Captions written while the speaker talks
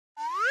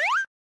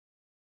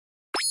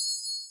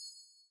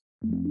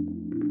お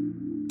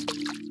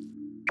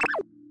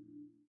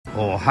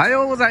は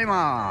ようござい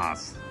ま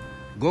す。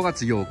5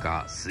月8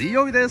日水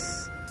曜日で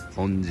す。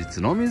本日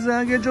の水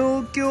揚げ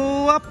状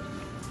況は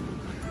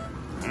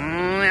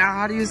や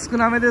はり少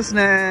なめです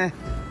ね。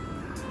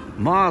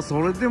まあ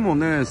それでも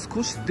ね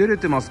少し出れ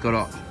てますか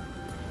ら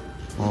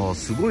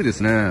すごいで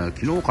すね。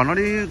昨日かな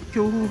り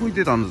強風吹い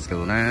てたんですけ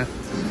どね、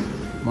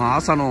まあ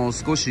朝の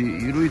少し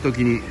緩い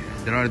時に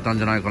出られたん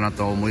じゃないかな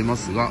とは思いま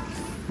すが、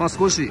まあ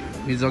少し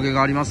水揚げ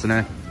があります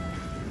ね。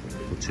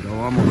こちら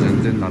はもう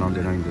全然並ん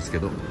でないんですけ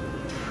ど、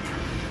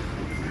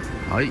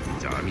はい、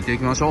じゃあ見てい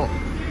きましょ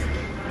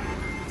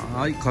う。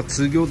はい、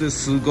活魚で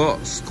すが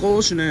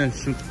少しね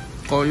出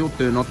荷予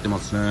定になってま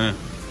すね。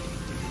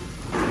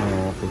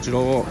こちら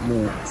は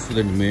もうす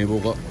でに名簿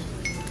が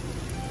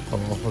カ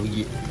ワハ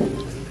ギ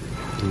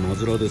馬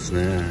面です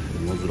ね。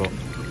馬面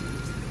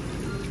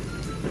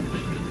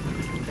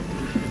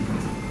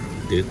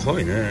でか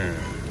いね。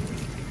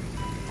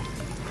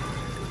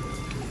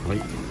はい、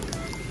馬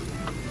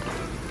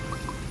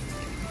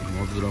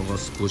面が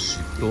少し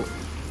と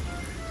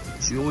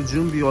一応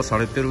準備はさ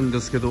れてるん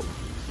ですけど、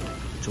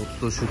ちょっ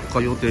と出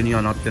荷予定に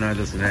はなってない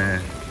ですね。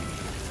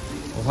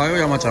おはよう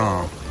山ちゃ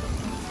ん、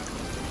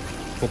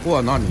ここ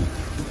は何？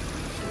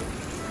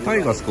タ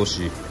イが少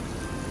し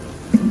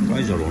タ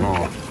イじゃろう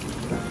な。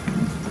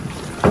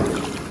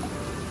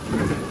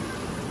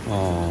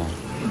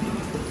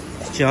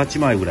7、8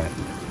枚ぐらい、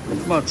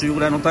まあ中ぐ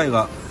らいのタイ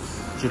が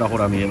ちらほ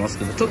ら見えます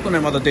けど、ちょっとね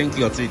まだ電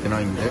気がついてな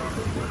いんで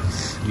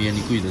見え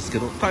にくいですけ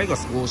ど、タイが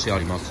少しあ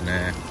ります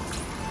ね。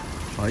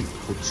はい、こ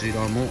ちら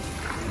も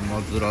馬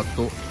面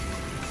と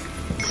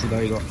石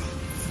鯛が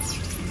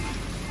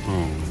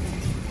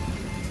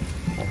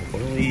こ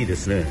れもいいで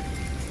すね。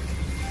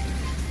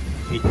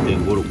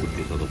 1.56 って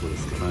言ったところで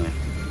すかね。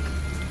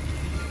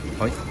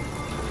はい、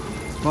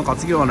まあ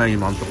活魚はね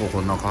今のところ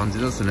こんな感じ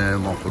ですね。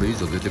まあこれ以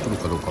上出てくる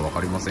かどうか分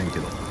かりませんけ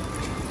ど、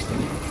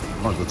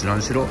まあどちら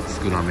にしろ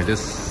少なめで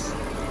す。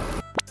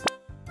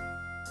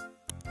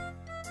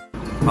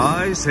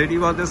はい、競り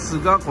はです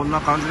がこんな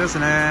感じです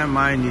ね。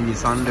前に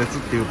 2,3 列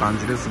っていう感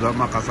じですが、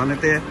まあ重ね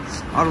て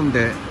あるん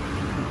で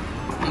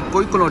一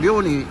個一個の量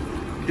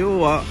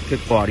は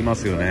結構ありま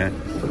すよね。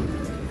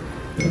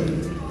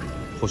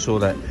保証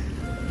代、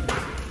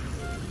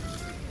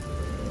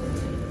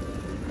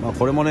まあ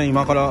これもね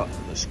今から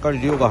しっか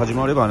り漁が始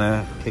まれば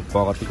ね結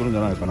構上がってくるんじ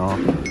ゃないかな。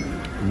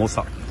重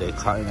さで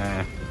かい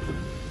ね。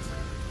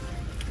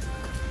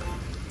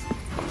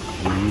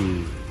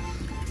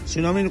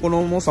ちなみにこの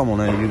重さも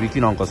ね湯引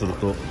きなんかする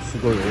とす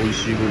ごい美味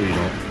しい部類の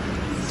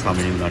サ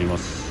メになりま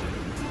す。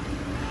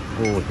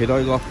ヘダ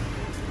イが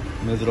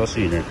珍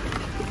しいね。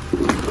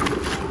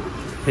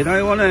ヘダ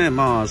イはね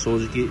まあ正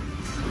直、チ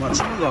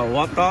ムが終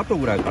わった後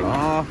ぐらいか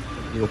な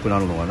良くな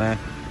るのがね。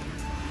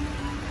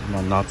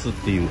夏っ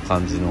ていう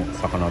感じの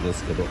魚で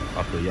すけど、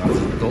あとヤズ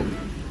と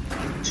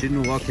チ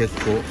ヌは結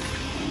構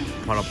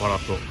パラパラ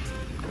と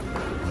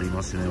あり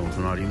ますね。お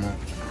隣も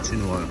チ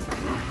ヌは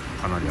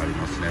かなりあり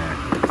ますね。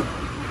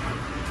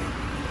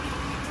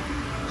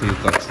という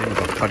かチヌ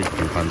ばっかりっ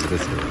ていう感じで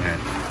すけどね。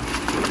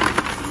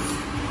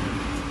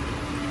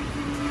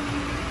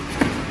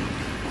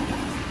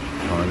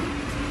はい、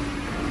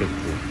結構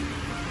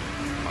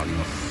あり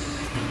ま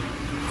す。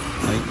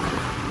はい、こ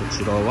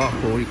ちらは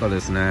コウイカで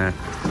すね。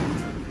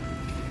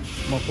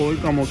コウイ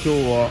カも今日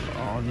は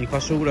2箇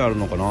所ぐらいある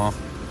のかな。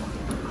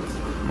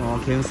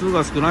件数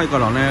が少ないか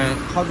らね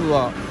数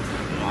は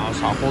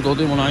さほど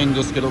でもないん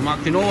ですけど、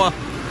昨日は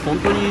本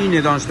当にいい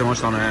値段してま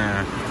したね。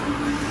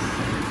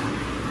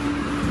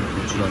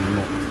こちらに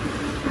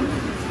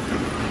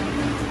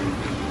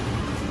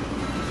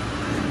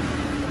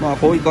も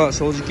コウイカ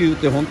正直言っ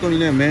て本当に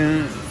ね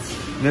メ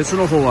ス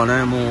の方は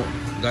ねもう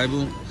だい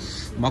ぶ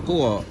マ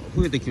コが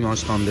増えてきま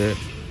したんで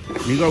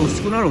身が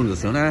薄くなるんで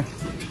すよね。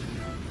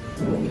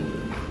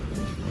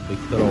で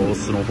きたらオ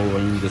スの方が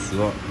いいんです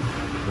が、オ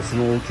ス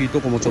の大きい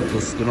とこもちょっ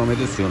と少なめ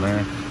ですよ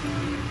ね。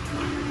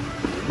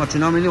ち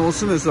なみにオ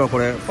スメスはこ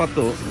れパッ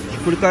とひ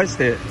っくり返す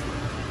と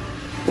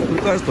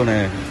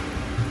ね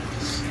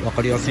分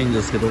かりやすいん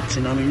ですけど、ち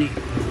なみに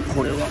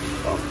これは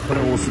こ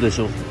れオスで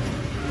しょ。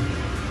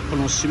こ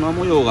の縞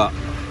模様が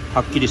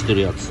はっきりして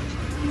るやつ、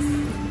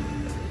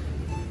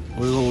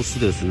これがオス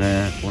です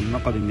ね。この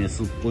中でメ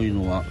スっぽい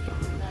のは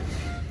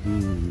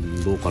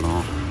どうかな。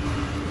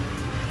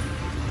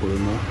これ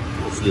も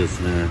オスです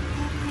ね。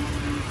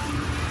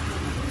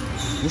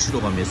後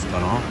ろがメスか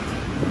な。こ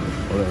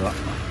れが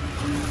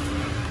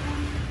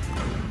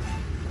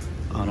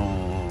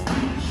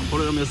こ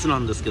れがメスな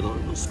んですけど、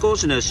少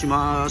しねし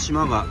ま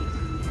が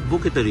ボ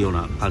ケてるよう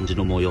な感じ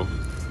の模様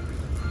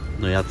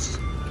のやつ。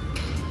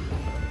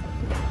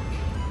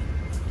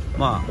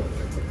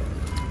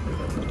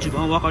一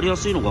番分かりや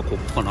すいのがこ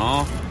こか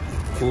な。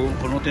こ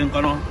の点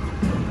かな。は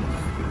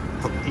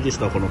っきりし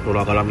たこの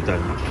虎柄みたい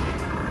な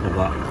の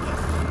が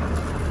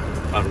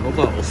あるの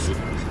がオス。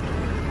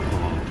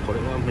これ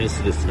はメ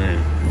スですね。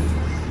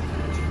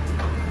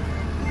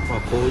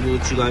こういう違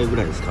いぐ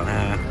らいですか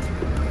ね。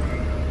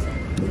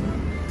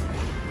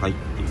はい、と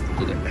いう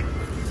ことで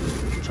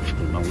ちゃん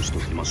と直して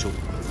おきましょう。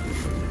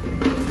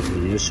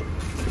よいしょ。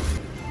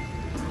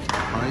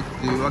はい、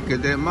というわけ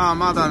でま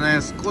だね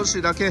少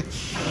しだけ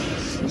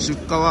出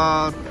荷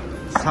は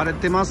され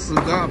てます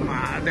が、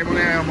でも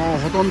ねもう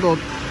ほとんど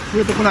増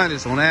えてこないで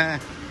しょうね。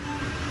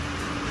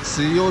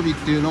水曜日っ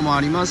ていうのも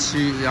あります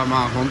し、いや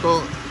本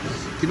当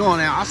昨日は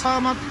ね朝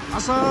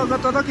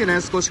方だけ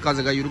ね少し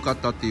風が緩かっ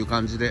たっていう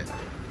感じで、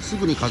す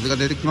ぐに風が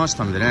出てきまし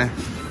たんでね、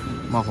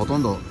ほと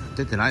んど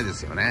出てないで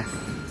すよね。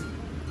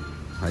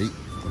はい、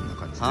こんな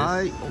感じです。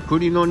はい、送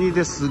りの2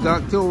ですが、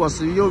今日は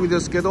水曜日で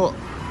すけど、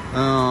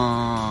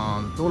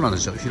どうなんで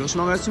しょう、広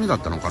島が休みだっ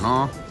たのか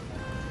な。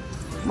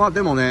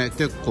でもね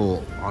結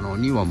構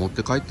2は持っ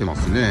て帰ってま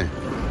すね。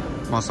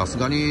さす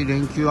がに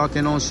連休明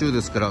けの週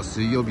ですから、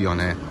水曜日は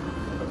ね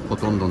ほ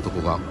とんどのと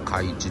こが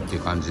買い市ってい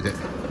う感じで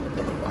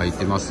空い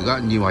てますが、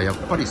2はやっ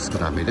ぱり少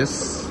なめで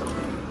す。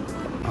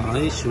は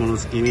い、下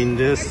関便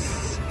で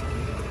す。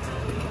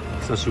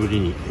久しぶり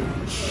に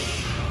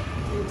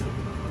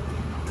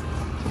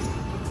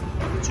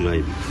内側エ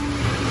ビ、ち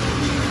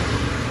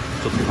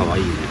ょっとかわ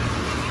いいね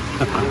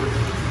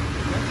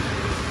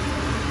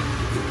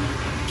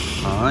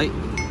はい、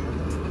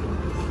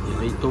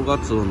やいとガ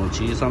ツオの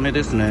小さめ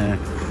ですね。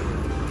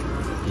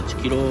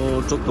1キ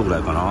ロちょっとぐら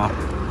いかな。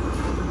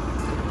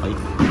はい、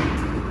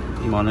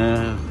今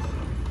ね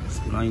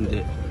少ないん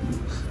で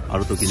あ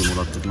る時にも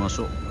らっておきまし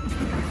ょう。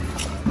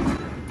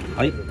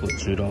はい、こ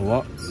ちら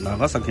は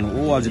長崎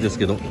の大アジです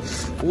けど、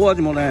大ア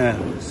ジもね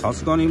さ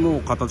すがにも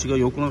う形が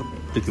良くなっ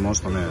てきまし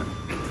たね。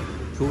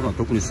今日は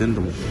特に鮮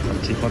度もパ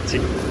チパチ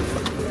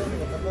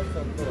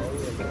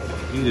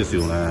いいです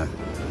よね。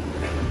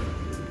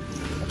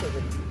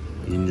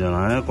いいんじゃ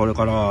ない、これ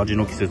から味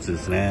の季節で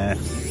すね。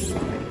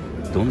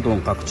どんど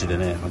ん各地で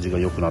ね味が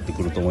良くなって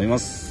くると思いま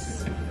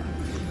す。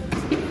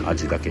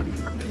味だけに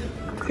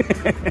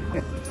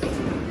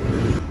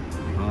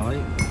はい、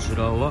こち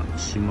らは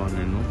島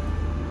根の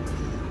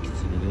き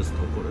つねですと、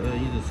これ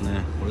いいです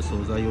ね。これ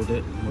惣菜用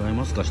でもらえ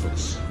ますか、一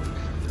つ。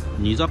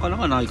煮魚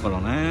がないか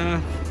らね。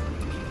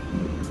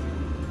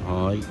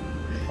はい、こ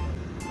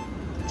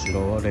ちら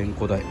はレン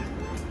コダイ、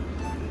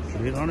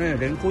綺麗だね。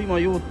レンコ今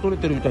よう取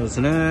れてるみたいです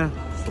ね。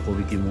底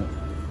引きも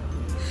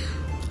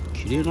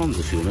綺麗なん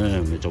ですよ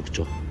ね、めちゃく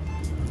ちゃ。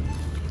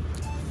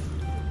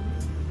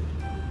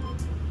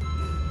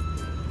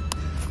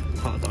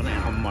ただね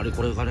あんまり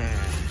これがね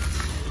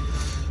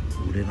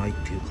売れないっ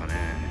ていうかね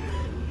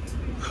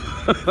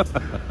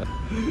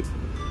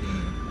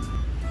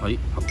はい、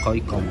赤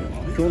いかも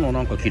今日の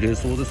なんか綺麗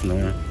そうです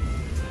ね。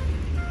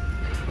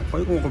赤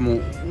いかも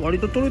割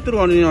と取れてる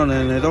割には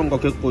ね値段が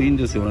結構いいん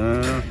ですよ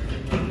ね。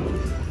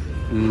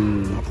な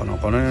かな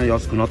かね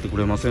安くなってく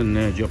れません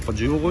ね。やっぱ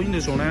需要がいいん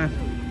でしょうね。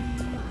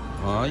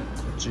はい、こ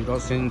ちら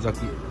仙崎、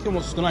今日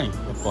も少ない、やっ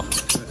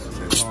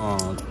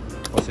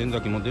ぱ仙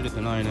崎も出れ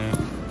てないね。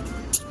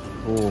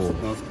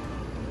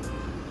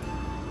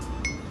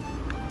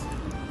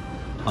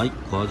はい、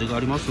小味があ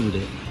りますんで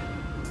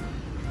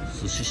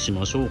寿司し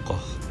ましょうか。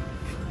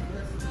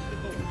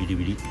ビリ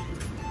ビリ。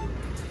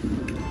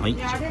はい、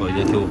10回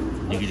で今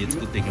日握り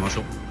作っていきまし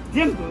ょう。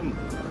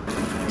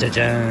じゃ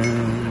じゃーん、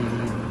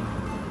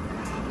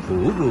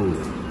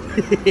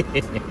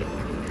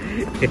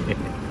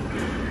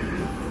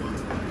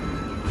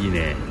いい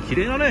ね、綺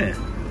麗だね。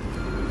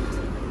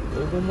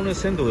黄金もね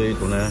鮮度がいい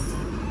とね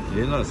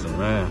綺麗なんですよ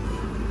ね。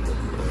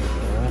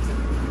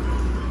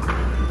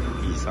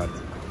いいサイズ。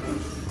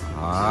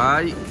は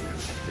ーい、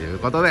という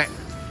ことで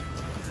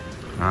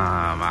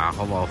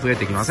ほぼ増え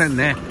てきません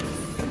ね。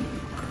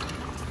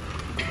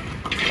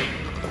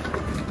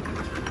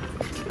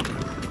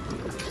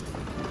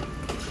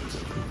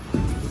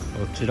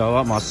こちら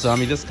はマス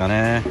網ですか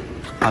ね。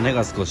羽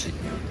が少し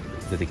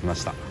出てきま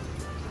した。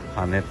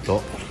羽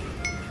と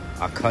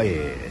赤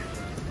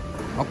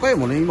絵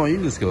もね今いい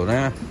んですけど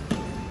ね。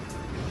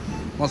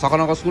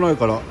魚が少ない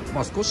から、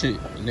少し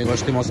値が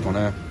してますか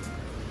ね。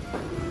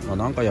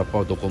なんかやっ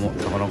ぱどこも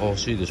魚が欲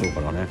しいでしょうか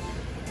らね。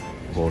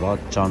ボラ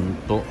ちゃん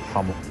と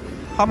ハ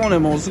モね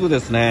もうすぐで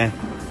すね。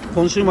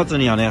今週末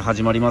にはね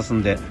始まります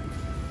んで、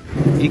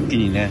一気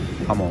にね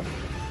ハモ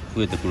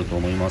増えてくると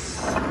思いま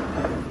す。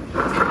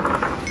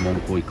モン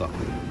コイカ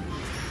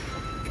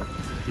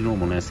昨日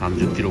もね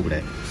30キロぐら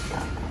い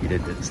入れ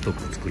てストッ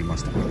ク作りま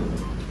した。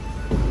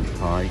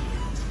はい、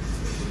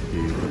と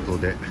いうこと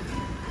で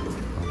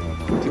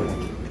今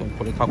日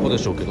これタコで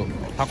しょうけど、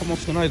タコも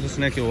少ないです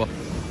ね今日は。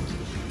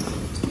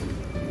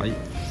はい、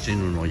チ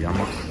ヌの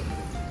山、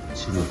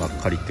チヌばっ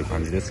かりって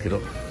感じですけど。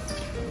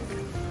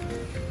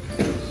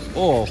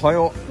おは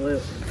よ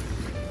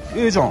う。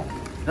いいじゃん、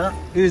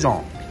いいじゃ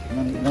ん。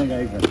何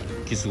がいいか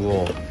キス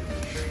を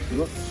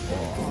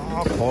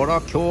こら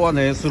今日は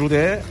ねする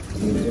で。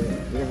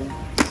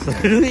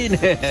古い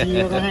ね。信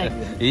用がない。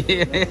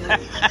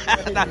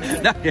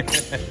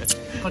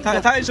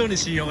大将に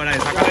信用がない、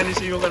魚に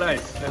信用がない。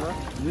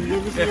人間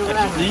に信用が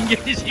ない。人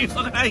間に信用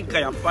がないんか、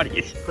やっぱり。こ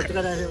っち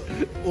から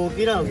大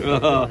きな。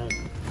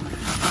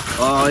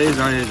ああ、いい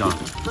じゃん、いいじゃん。ま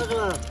ず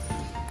は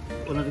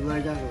同じぐら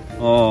いだ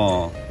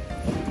ろ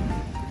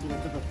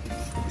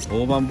う。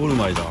大盤振る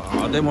舞いだ。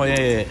でも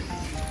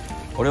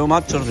これを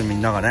待っちゃうでみ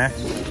んながね。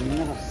みん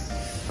なが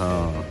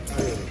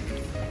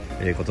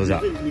ことじ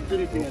ゃ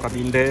花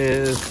瓶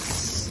で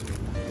す。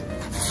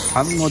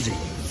3の字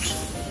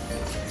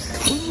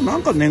な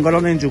んか年が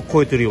ら年中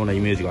超えてるようなイ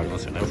メージがありま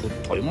すよね。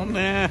太いもん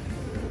ね。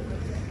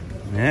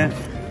ね、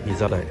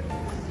水洗い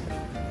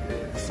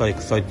臭い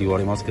臭いって言わ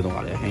れますけど、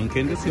あれ偏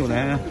見ですよ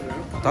ね。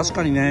確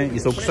かにね、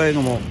磯臭い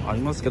のもあ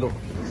りますけど、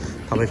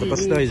食べ方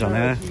次第じゃ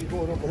ね、味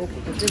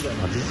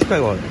自体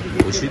は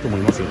美味しいと思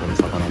いますよ、この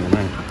魚もね。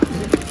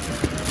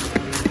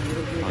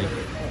はい、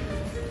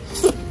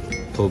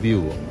トビウ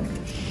オ、こ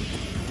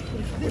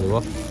れ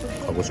は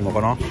鹿児島か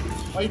な。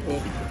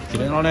綺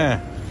麗だね。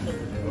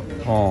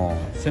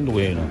鮮度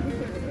がいいな。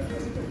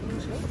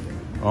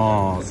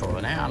そ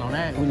うね、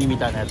ウニみ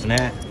たいなやつ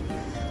ね。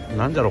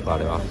なんじゃろうかあ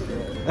れは。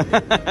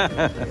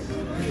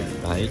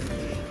はい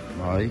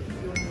はい、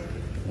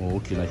大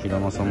きなヒラ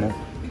マサも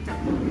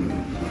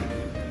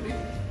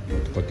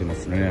かってま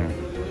すね。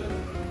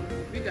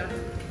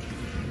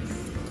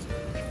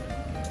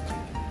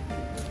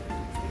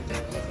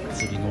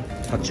次の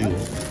タチウオ、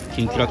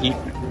キンキラキン、ち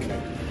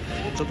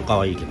ょっと可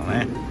愛いけど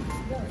ね。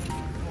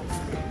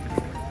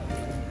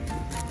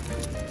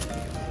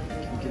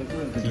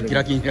キンキ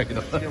ラキンだけ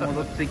ど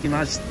戻ってき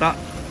ました。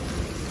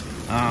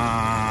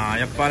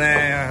やっぱ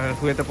ね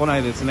増えてこな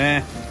いです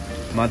ね。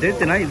まあ出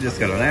てないです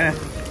からね。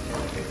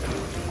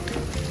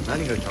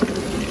何が来たの？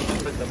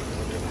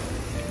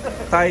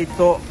タイ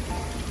と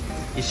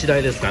石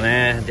鯛ですか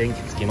ね。電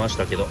気つきまし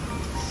たけど、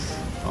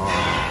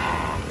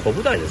コ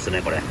ブダイです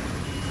ね。これ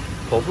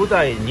コブ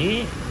ダイ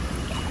に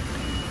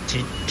ち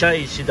っちゃ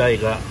い石鯛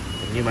が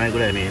2枚ぐ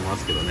らい見えま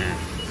すけどね。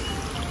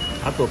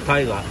あと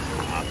タイは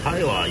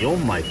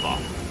4枚か。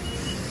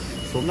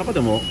その中で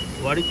も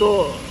割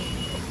と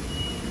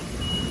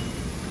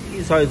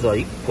いいサイズは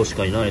1個し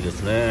かいないで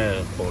す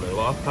ね。これ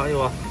はタイ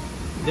は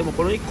でも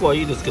この1個は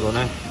いいですけど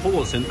ね、ほ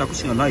ぼ選択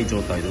肢がない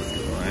状態ですけ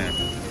どね。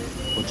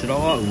こちら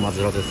は馬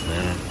面ですね。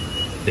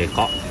で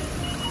かっ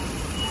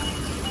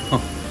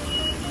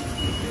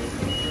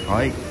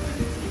はい、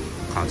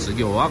活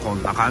業はこ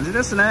んな感じ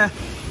ですね。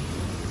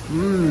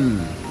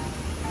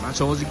まあ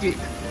正直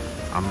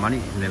あんまり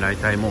狙い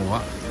たいもん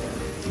は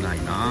ない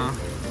な。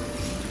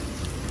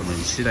この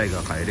石鯛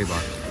が買えれば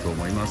と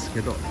思います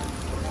けど、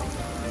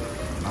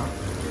まあ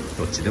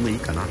どっちでもいい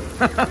かな。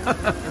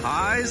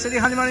はい、競り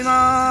始まり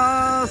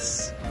ま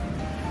す。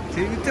っ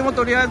て言っても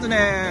とりあえず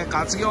ね、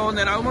活業を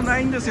狙うもな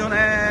いんですよ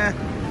ね。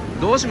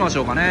どうしまし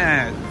ょうか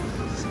ね。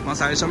まあ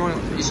最初の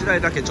石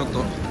鯛だけちょっ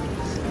と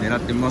狙っ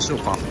てみましょう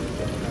か。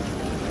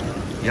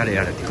やれ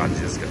やれって感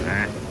じですけど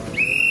ね。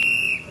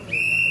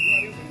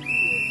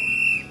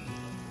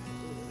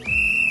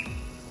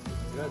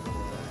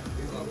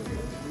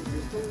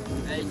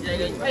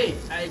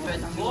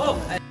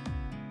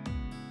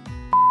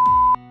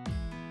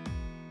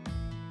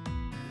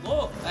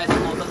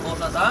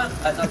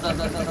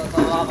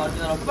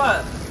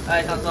は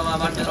い、3番、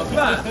マルチの6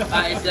番、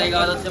はい、1台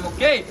側どっちでも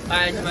OK、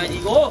はい、1枚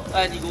25、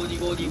はい、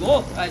252525、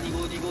はい、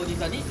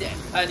252523、2点、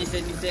はい、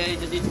2000、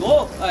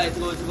はい、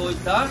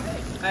1513、は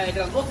い、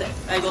5000、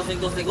はい、5000、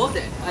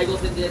はい、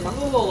5000で355、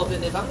5000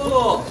で355、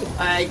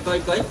はい、1個、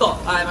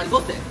はい、まり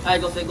5000、はい、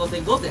5000、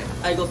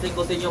はい、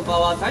5000、4パ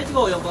ワー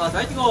315、4パワー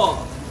315、1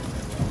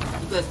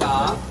個ですか？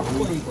は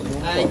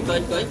い、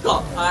1個、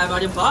はい、ま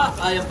り4パー、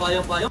はい、4パー、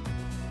はい、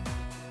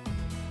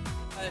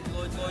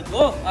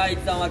1515、はい、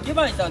13は9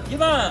番、9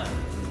番。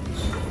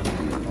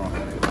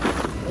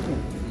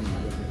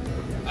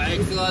はい、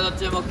次はどっち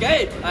でも OK。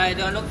はい、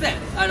では6000、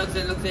はい、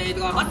6000、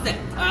とか8000、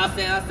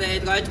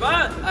8000、とか1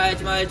万、はい、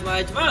1万、はい、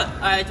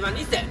1万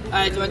2000、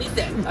はい、1万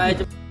2000、はい、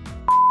1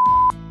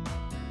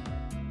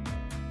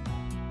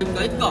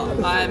個、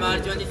はい、回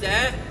り1万2000、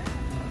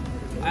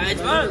はい、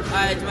1万、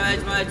はい、1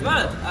万、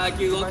はい、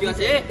9号9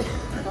足、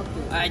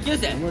はい、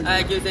9000、は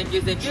い、9000、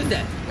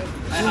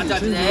はい、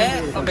88で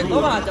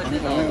305番、88で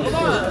305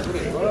番。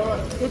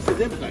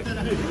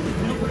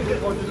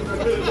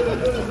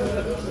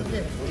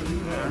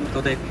なん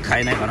とで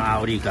買えないかな、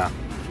アオリイカ。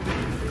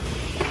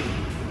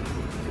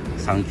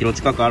3キロ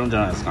近くあるんじ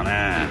ゃないですか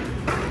ね。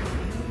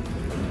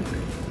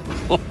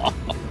で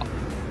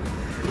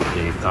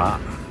か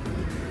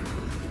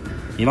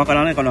今か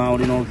らね、このアオ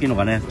リの大きいの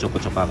がねちょこ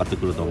ちょこ上がって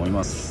くると思い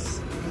ま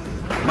す。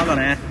まだ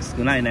ね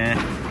少ないね。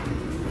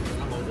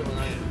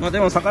まあで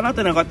も魚っ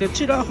てなんかって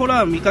ちらほ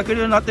ら見かける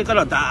ようになってか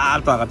らダ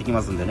ーッと上がってき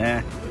ますんで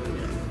ね、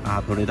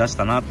取れ出し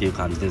たなっていう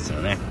感じです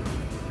よね。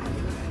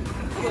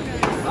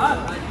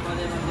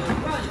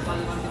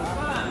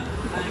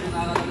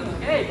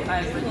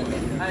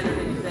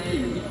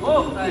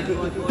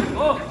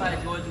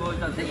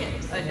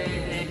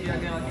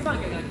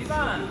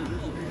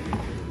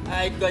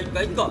はい、1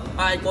個、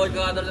はい、こういう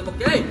カードでも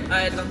OK、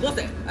はい、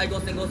5000、はい、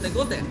5000、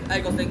は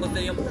い、5000、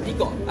4、2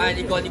個、はい、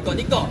2個、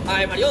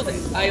はい、まり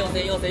4000、はい、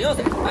4000、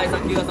はい、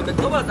39が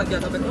300番、39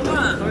が300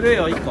番。それで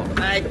よ、1個。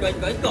はい、1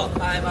個、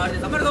はい、周り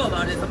で305、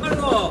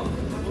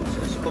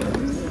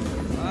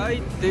はい、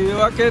っていう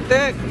わけ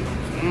で、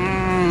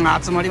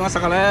集まりまし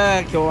たか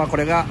ね。今日はこ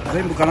れが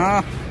全部か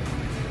な。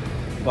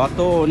バ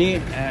トー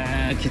に、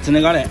キツ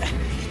ネガレ。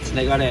キツス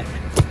ネガレ、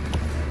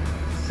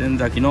仙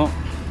崎の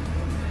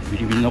ビ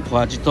リビリの小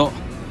アジと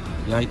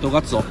焼いと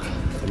ガツオ。こ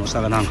の下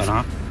が何か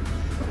な、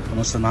こ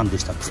の下何で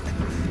したっけ。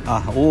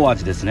あ、大ア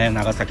ジですね。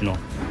長崎の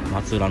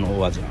松浦の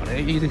大アジ、あ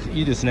れいい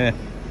ですね。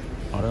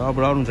あれは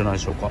脂あるんじゃないで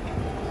しょうか。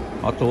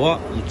あとは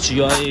内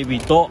輪エビ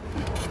と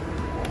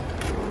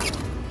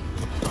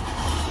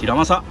ヒラ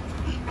マサ。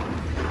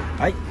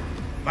はい、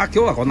まあ今日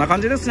はこんな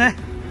感じですね。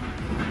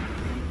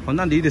こん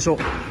なんでいいでしょう。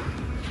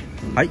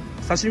はい、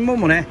刺身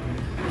もね、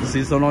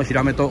水槽のヒ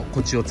ラメと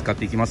コチを使っ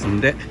ていきますん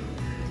で、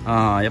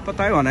やっぱ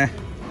タイはね、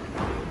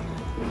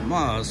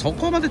まあそ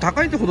こまで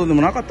高いってほどで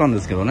もなかったんで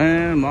すけど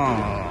ね、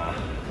まあ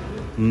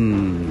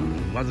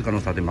わずか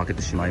の差で負け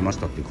てしまいまし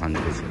たっていう感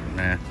じですけ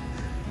どね。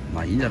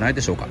まあいいんじゃない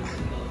でしょうか。は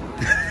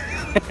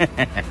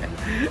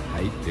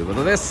い、というこ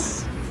とで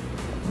す。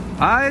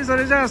はい、そ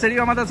れじゃあ競り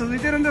はまだ続い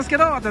てるんですけ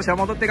ど、私は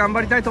戻って頑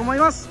張りたいと思い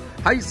ます。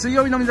はい、水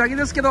曜日の水揚げ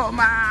ですけど、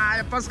まあ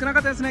やっぱ少な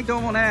かったですね今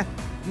日もね。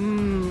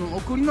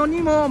送りの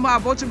にもまあ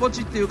ぼちぼ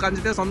ちっていう感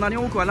じで、そんなに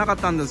多くはなかっ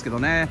たんですけど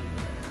ね。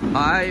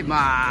はい、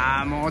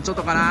まあもうちょっ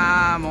とか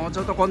な、もうち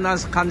ょっとこんな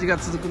感じが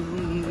続く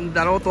ん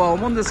だろうとは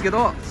思うんですけ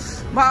ど、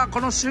まあ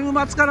この週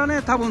末から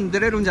ね多分出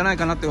れるんじゃない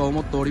かなって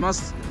思っておりま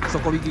す。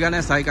底引きが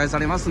ね再開さ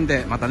れますん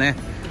で、またね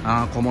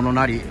小物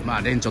なり、ま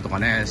あレンチョとか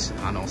ね、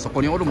そ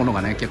こにおるもの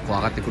がね結構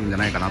上がってくるんじゃ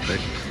ないかなと、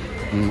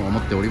思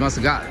っておりま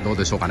すが、どう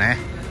でしょうかね。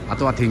あ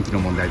とは天気の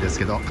問題です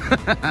けど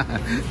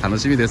楽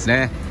しみです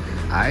ね。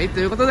はい、と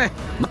いうことで、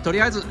と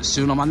りあえず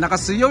週の真ん中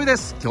水曜日で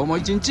す。今日も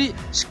一日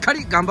しっか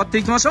り頑張って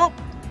いきましょう。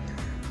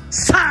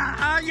さ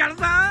あやる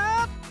ぞ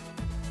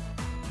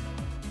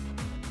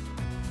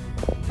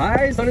ー。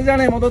はい、それじゃあ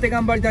ね戻って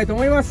頑張りたいと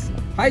思います。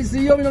はい、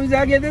水曜日の水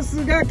揚げで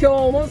すが、今日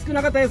も少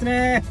なかったです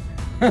ね。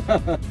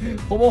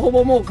ほぼほ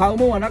ぼもう買う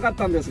もんはなかっ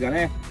たんですが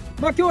ね、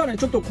まあ今日はね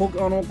ちょっと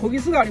小ギ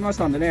スがありまし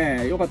たんで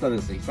ね、良かったで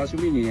す。久し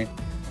ぶりにね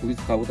小ギ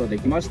ス買うことがで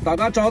きました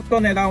が、ちょっ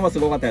と値段はす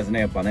ごかったです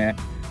ねやっぱね。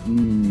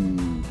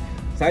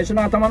最初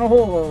の頭の方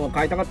を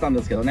買いたかったん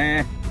ですけど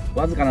ね、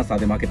わずかな差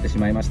で負けてし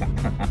まいました。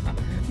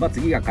まあ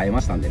次が買えま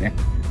したんでね、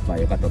まあ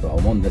良かったとは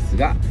思うんです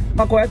が、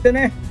まあこうやって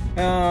ね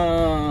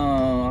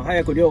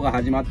早く漁が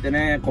始まって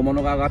ね小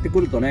物が上がって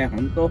くるとね、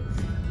本当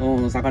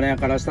魚屋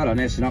からしたら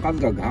ね品数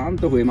がガーン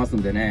と増えます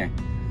んでね、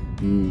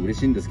嬉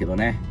しいんですけど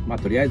ね。まあ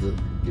とりあえず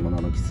地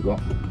物のキスゴ、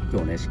今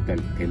日ねしっか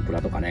り天ぷ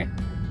らとかね、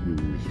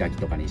開き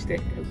とかにして売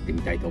って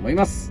みたいと思い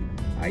ます。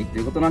はい、と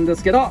いうことなんで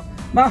すけど、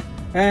まあ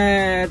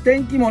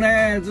天気も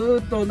ね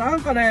ずっとな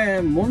んかね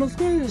ものす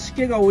ごい湿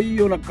気が多い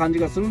ような感じ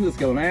がするんです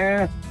けど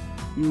ね。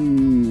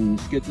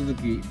湿気続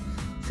き、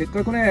せっ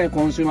かくね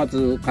今週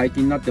末解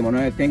禁になっても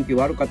ね天気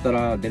悪かった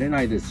ら出れ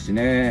ないですし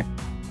ね。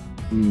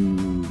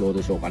どう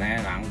でしょうか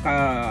ね。なん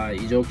か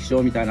異常気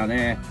象みたいな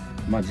ね、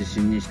まあ地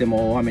震にして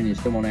も大雨に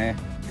してもね、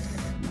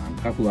な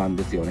んか不安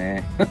ですよ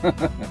ね。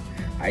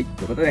はい、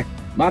ということで、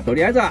まあと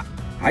りあえずは、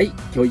はい、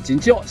今日一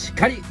日をしっ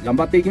かり頑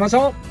張っていきまし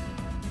ょう。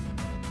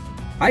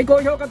はい、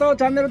高評価と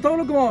チャンネル登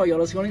録もよ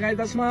ろしくお願いい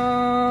たし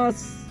ま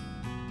す。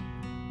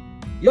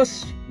よ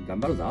し、頑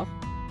張るぞ。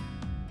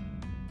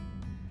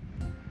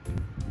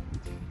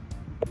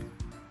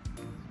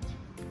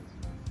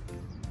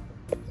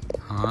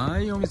は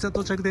い、お店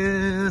到着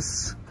で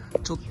す。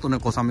ちょっとね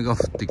小雨が降っ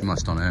てきま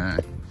したね。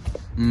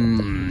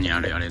や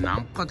れやれ、な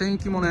んか天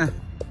気もね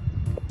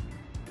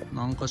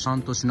なんかちゃ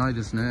んとしない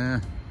です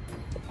ね。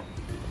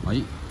は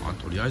い、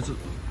とりあえず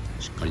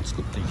しっかり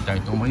作っていきた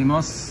いと思い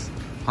ます。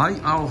はい、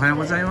おはよう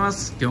ございま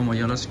す。今日も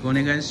よろしくお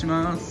願いし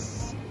ま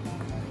す。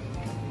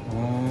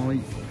は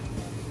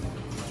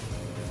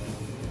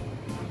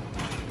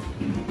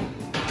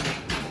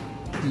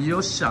ーい、よ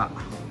っしゃ。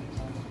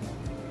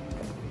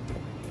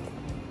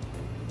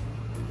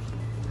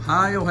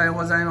はい、おはよう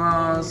ござい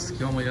ます。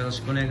今日もよろ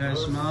しくお願い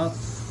しま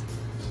す。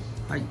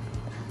はい、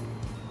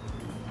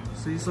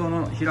水槽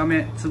のヒラ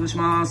メ潰し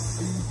ま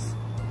す。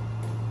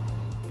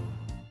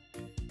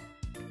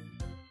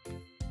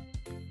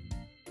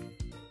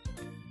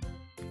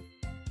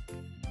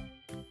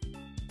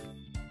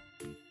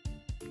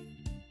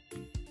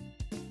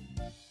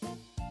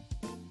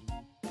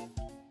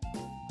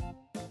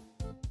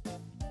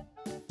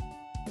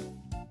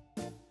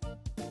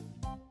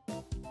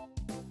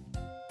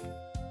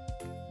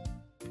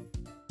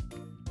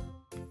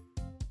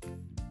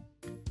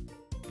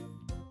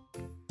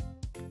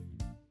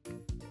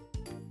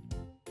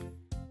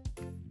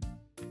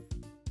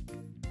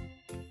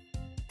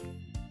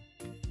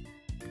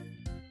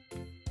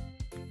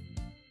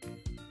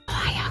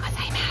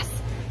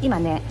今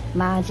ね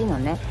マアジの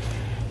ね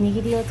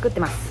握りを作っ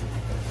てます。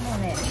もう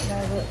ね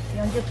だいぶ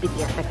40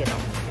匹やったけど、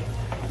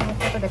このこ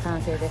とで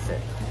完成です。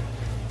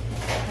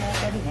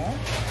早取りね。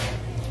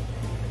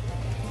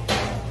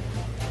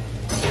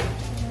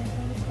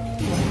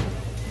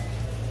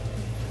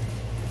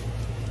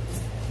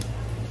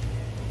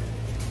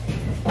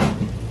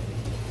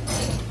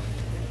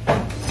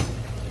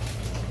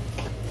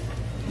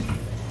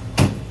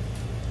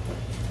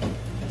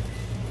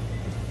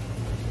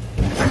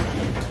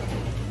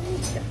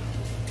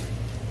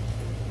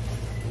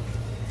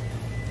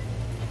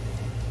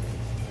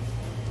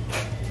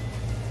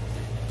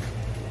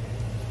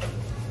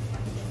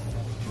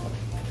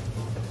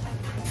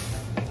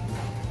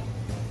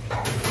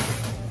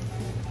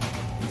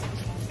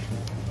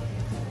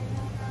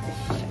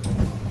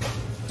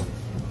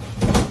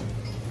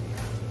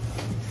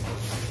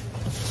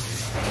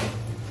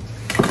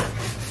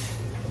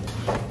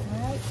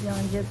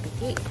30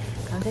匹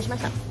完成しま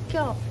した。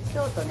今日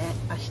とね、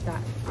明日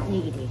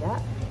握り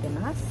が出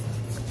ます。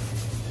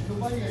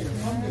おいし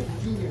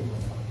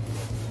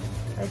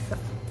そう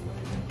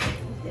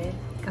で、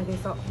揚げ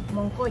そ、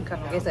モンコイカ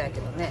の揚げそやけ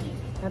どね、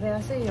食べ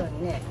やすいよう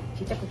にね、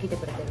ちっちゃく切って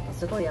くれてると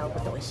すごい青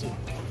くて美味しい。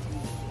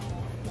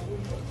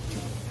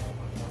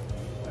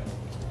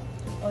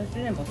美味し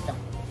いね、もっちゃん。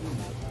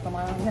た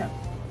まらんね。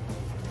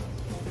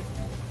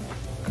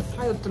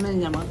はよ詰めん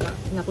にはまた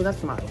なくなっ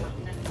てまう。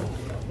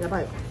やば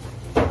いわ。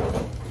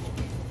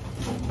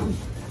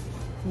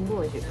す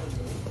ごい美味しい。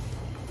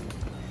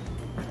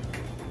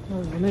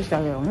水だ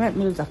けどね、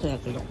水だけや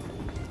けど。食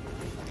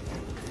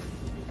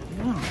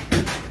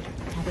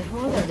べ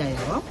放題だよ。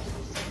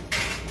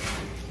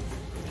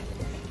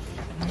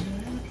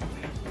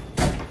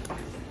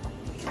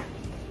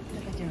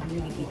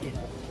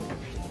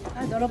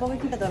あ、泥棒が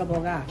来た、泥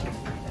棒が。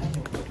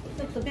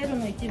ちょっとベル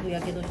の一部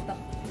やけどした。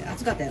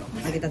熱かったよ、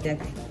揚げたてや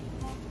け。う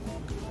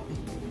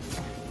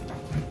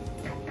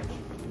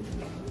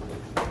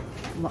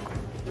まっ。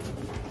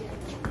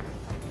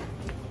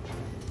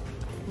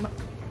うまっ。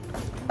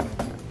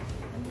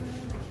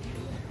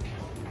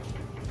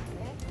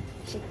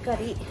しっか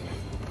り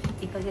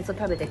1ヶ月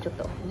食べてちょっ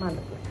と満足。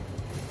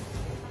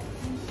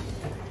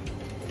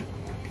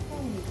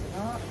本日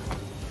の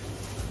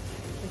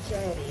うち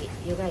わより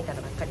湯がいた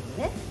のばっかりに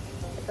ね、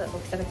ちょっと大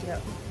きさが違う。こ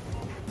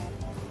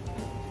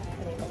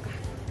れいこうか。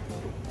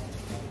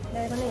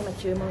だいぶね、今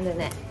注文で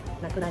ね、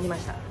なくなりま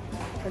した。こ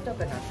れどう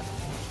かなと。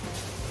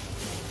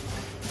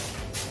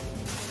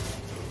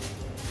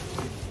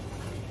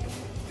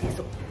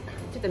そう、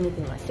ちょっと見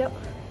てみましょう。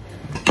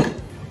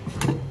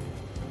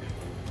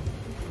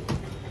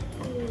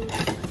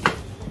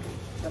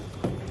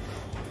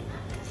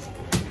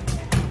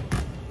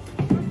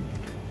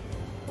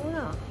ほ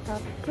ら、たっ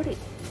ぷり。す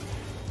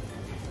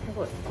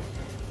ごい。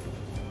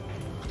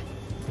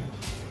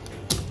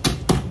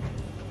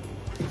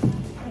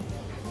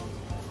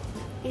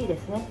いいで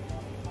すね。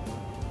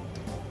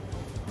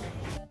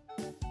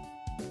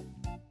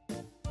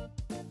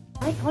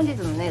はい、本日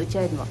のね、打ち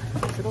上げも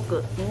すご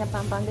くみんな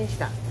パンパンでし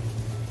た。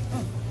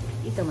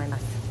いいと思いま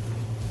す。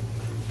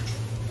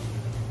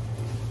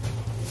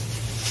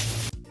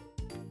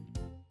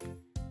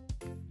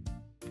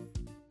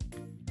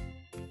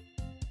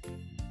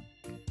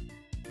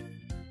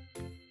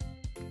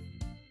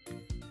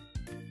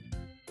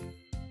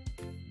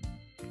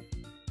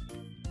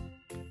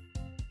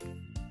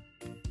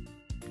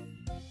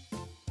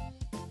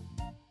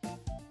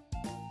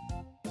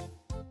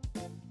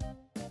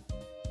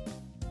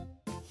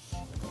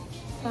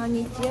こん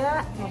にち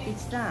は、もぴち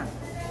さん。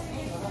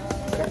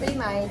ちょっと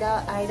今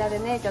間で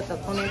ね、ちょっと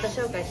コメント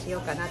紹介しよ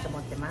うかなと思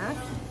ってま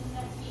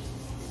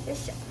す。よい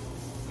しょ。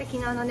で、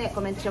昨日のね、コ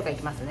メント紹介い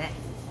きますね。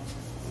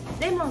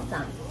レモンさ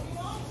ん、は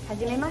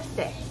じめまし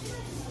て。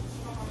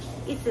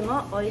いつ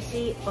も美味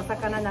しいお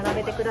魚並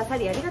べてくださ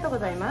りありがとうご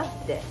ざいます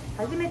って、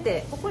初め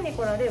てここに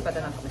来られる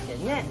方なのかもしれ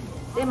んね。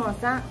レモン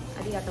さん、あ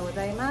りがとうご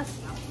ざいます。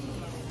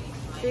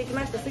続き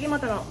まして、杉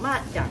本のま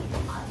ーちゃん。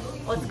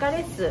お疲れ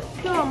っす。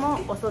今日も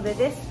お袖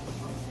です。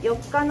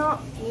4日の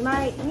2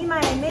枚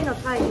目の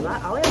際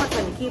は青山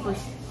さんにキープし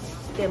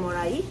ても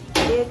らい、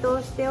冷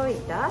凍しておい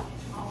た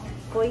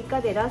小イカ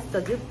でラスト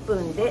10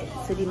分で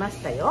釣りま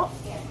したよ。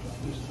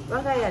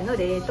我が家の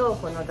冷凍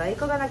庫の在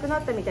庫がなくな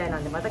ったみたいな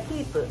んで、またキ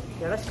ープ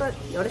よろし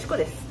く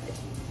です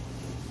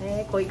っ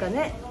て。小イカ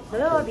ね、土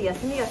曜日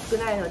休みが少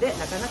ないので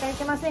なかなか行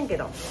けませんけ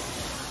ど、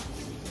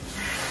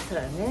そう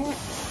だね、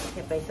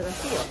やっぱり忙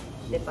しいよ、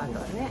デパート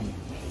はね。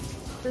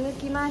続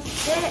きまし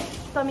て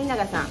富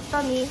永さん、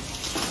トミ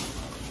ー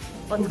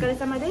お疲れ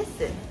様です。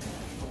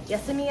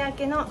休み明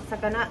けの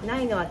魚な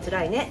いのはつ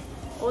らいね。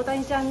大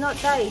谷ちゃんの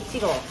第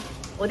1号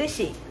お弟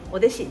子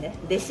ね、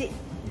弟子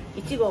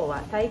1号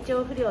は体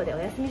調不良でお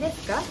休みで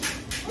すか？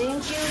連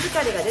休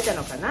疲れが出た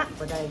のかな。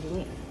お大事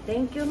に。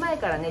連休前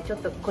からね、ちょっ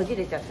とこじ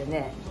れちゃって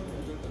ね、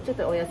ちょっ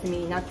とお休み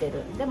になって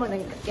る。でもね、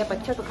やっぱ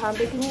ちょっと完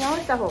璧に直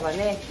した方が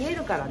ね、冷え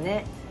るから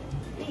ね、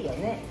いいよ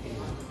ね。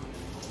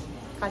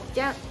かっ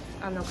ちゃん、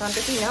完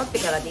璧に治って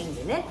からでいいん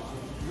でね。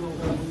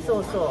そ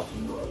うそ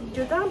う、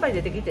中途半端に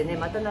出てきてね、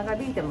また長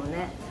引いても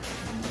ね、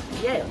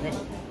嫌よね。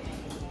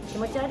気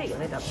持ち悪いよ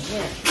ね、多分ね。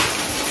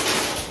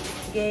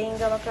原因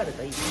が分かる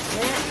といいで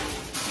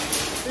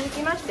すね。続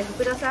きまして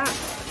福田さ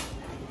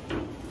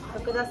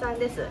ん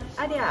です。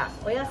ありゃ、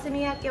お休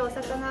み明けお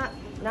魚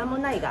なんも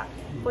ないが、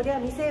こりゃ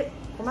店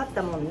困っ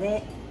たもん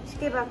ね。し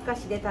けばっか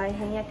しで大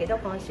変やけど、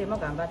今週も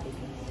頑張っていき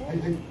まし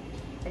ょう。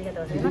ありが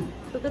とうございます。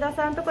福田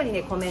さんのとこに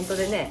ね、コメント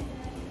でね、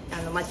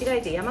間違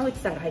えて山口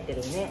さんが入ってる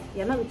よね。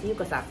山口優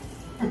子さん。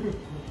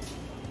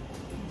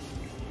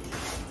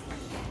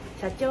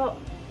社長、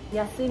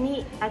休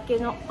み明け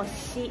の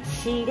仕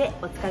入れ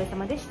お疲れ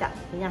様でした。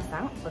皆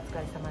さんお疲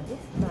れ様で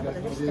す。とのこ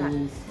とでした。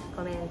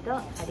コメント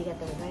ありが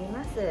とうござい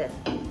ます。よ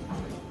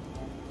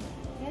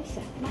いし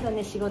ょ。まだ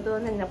ね、仕事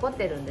ね残っ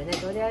てるんでね、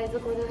とりあえず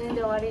この辺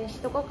で終わりにし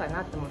とこうか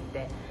なと思っ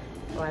て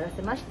終わら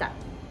せました。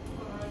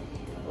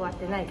終わっ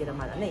てないけど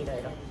まだね、いろ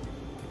いろ。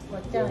も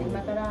っちゃん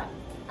今から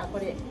こ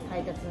れ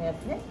配達のや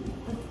つね。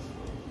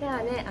で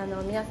はね、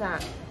皆さん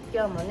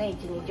今日もね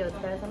一日お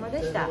疲れ様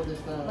でした。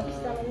岸さ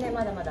んもね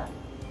まだまだ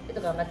ちょっと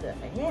頑張ってくだ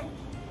さいね。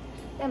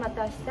ではま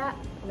た明日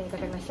お目にか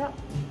かりましょう。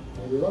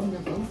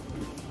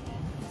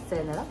さ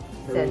よなら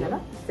さよな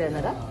らさよ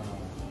なら。